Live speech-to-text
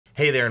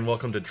Hey there and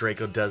welcome to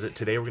Draco Does It.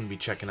 Today we're going to be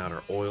checking out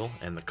our oil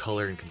and the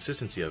color and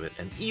consistency of it.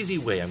 An easy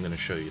way I'm going to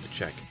show you to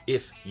check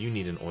if you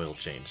need an oil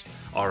change.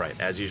 Alright,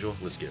 as usual,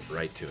 let's get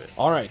right to it.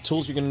 Alright,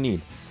 tools you're going to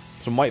need.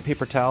 Some white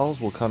paper towels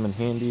will come in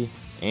handy,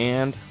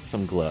 and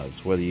some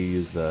gloves, whether you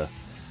use the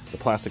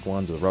plastic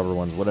ones or the rubber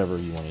ones, whatever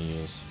you want to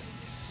use.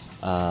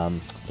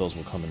 Those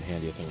will come in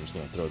handy. I think I'm just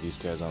going to throw these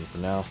guys on for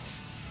now.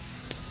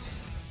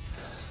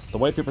 The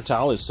white paper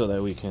towel is so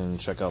that we can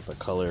check out the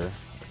color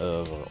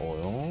of our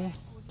oil.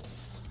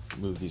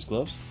 Move these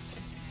gloves.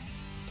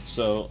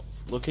 So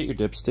locate your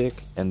dipstick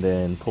and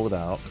then pull it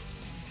out.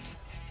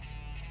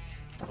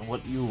 And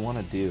what you want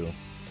to do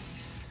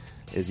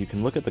is you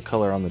can look at the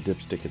color on the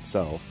dipstick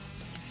itself,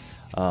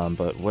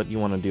 but what you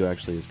want to do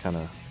actually is kind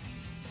of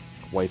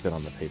wipe it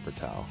on the paper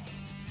towel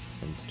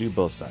and do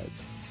both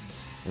sides.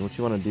 And what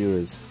you want to do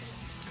is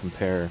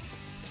compare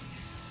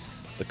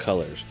the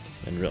colors,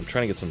 and I'm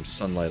trying to get some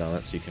sunlight on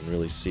it so you can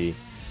really see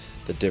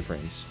the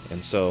difference.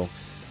 And so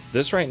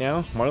this right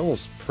now, my oil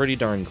is pretty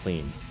darn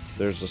clean.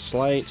 There's a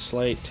slight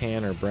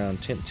tan or brown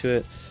tint to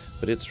it,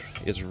 but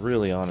it's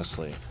really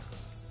honestly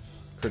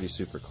pretty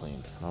super clean.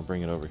 And I'll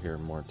bring it over here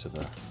more to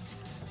the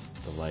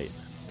light.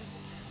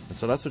 And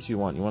so that's what you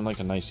want. You want like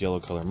a nice yellow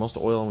color. Most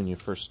oil when you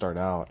first start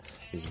out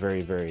is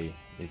very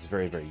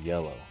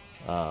yellow.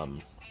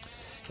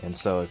 And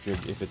so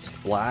if it's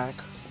black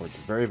or it's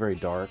very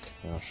dark,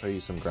 and I'll show you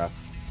some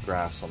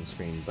graphs on the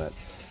screen, but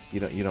you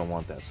don't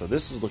want that. So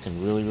this is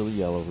looking really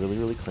yellow,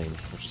 really clean,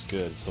 which is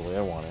good. It's the way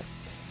I want it.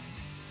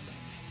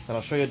 And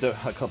I'll show you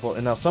a couple.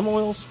 And now some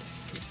oils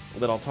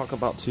that I'll talk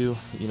about too,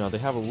 they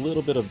have a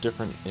little bit of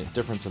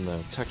difference in the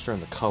texture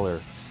and the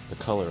color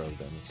of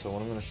them. So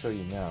what I'm going to show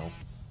you now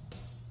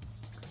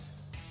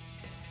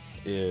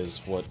is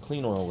what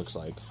clean oil looks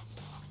like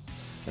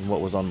and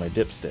what was on my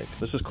dipstick.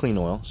 This is clean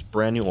oil. It's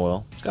brand new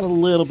oil. It's got a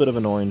little bit of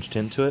an orange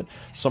tint to it.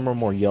 Some are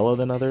more yellow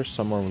than others.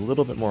 Some are a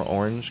little bit more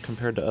orange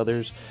compared to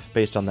others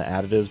based on the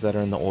additives that are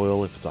in the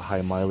oil, if it's a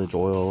high mileage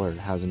oil or it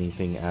has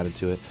anything added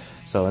to it.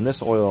 So, and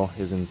this oil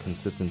is in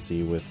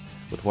consistency with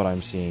what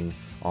I'm seeing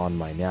on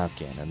my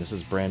napkin. And this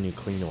is brand new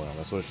clean oil.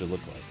 That's what it should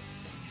look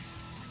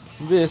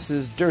like. This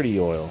is dirty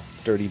oil,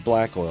 dirty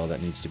black oil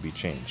that needs to be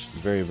changed. It's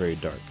very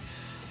dark.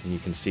 And you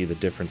can see the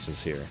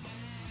differences here.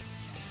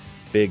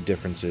 Big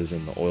differences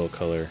in the oil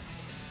color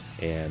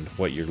and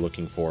what you're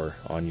looking for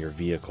on your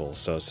vehicle.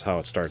 So it's how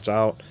it starts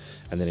out,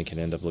 and then it can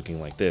end up looking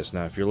like this.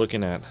 Now if you're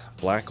looking at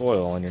black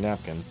oil on your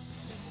napkin,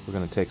 we're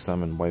going to take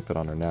some and wipe it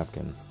on our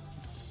napkin.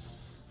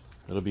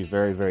 It'll be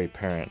very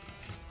apparent,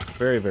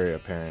 very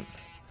apparent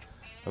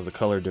of the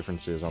color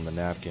differences on the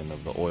napkin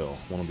of the oil.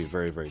 One will be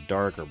very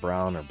dark or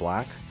brown or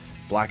black.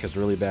 Black is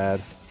really bad.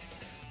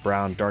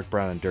 Brown, dark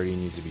brown and dirty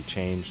needs to be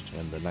changed,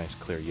 and the nice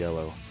clear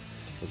yellow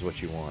is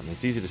what you want. And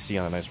it's easy to see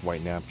on a nice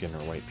white napkin or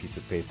white piece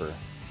of paper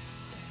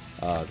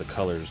the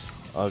colors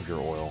of your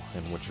oil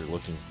and what you're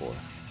looking for.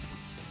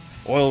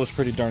 Oil was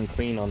pretty darn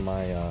clean on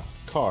my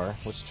car.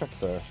 Let's check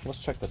the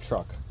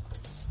truck.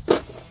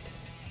 So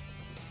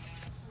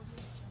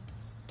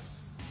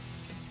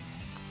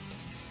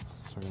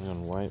we're gonna go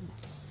and wipe.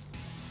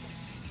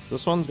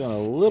 This one's got a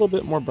little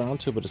bit more brown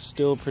to it, but it's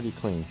still pretty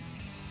clean.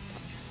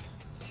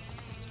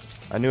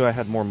 I knew I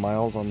had more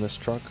miles on this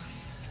truck,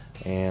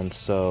 and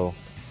so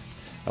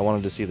I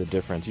wanted to see the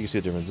difference. You can see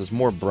the difference. It's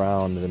more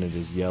brown than it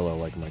is yellow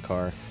like my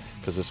car,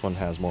 because this one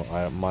has more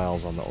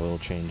miles on the oil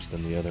change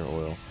than the other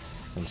oil.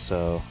 And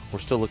so we're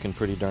still looking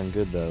pretty darn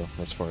good though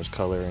as far as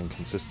color and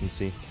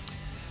consistency.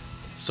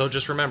 So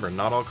just remember,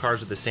 not all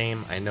cars are the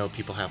same. I know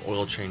people have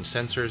oil change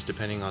sensors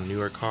depending on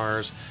newer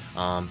cars,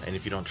 and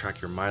if you don't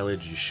track your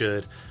mileage, you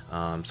should.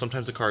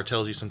 Sometimes the car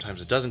tells you,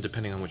 sometimes it doesn't,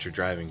 depending on what you're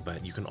driving,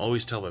 but you can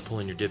always tell by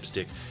pulling your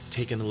dipstick,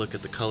 taking a look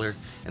at the color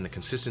and the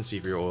consistency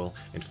of your oil,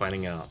 and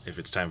finding out if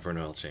it's time for an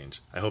oil change.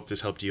 I hope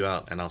this helped you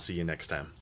out, and I'll see you next time.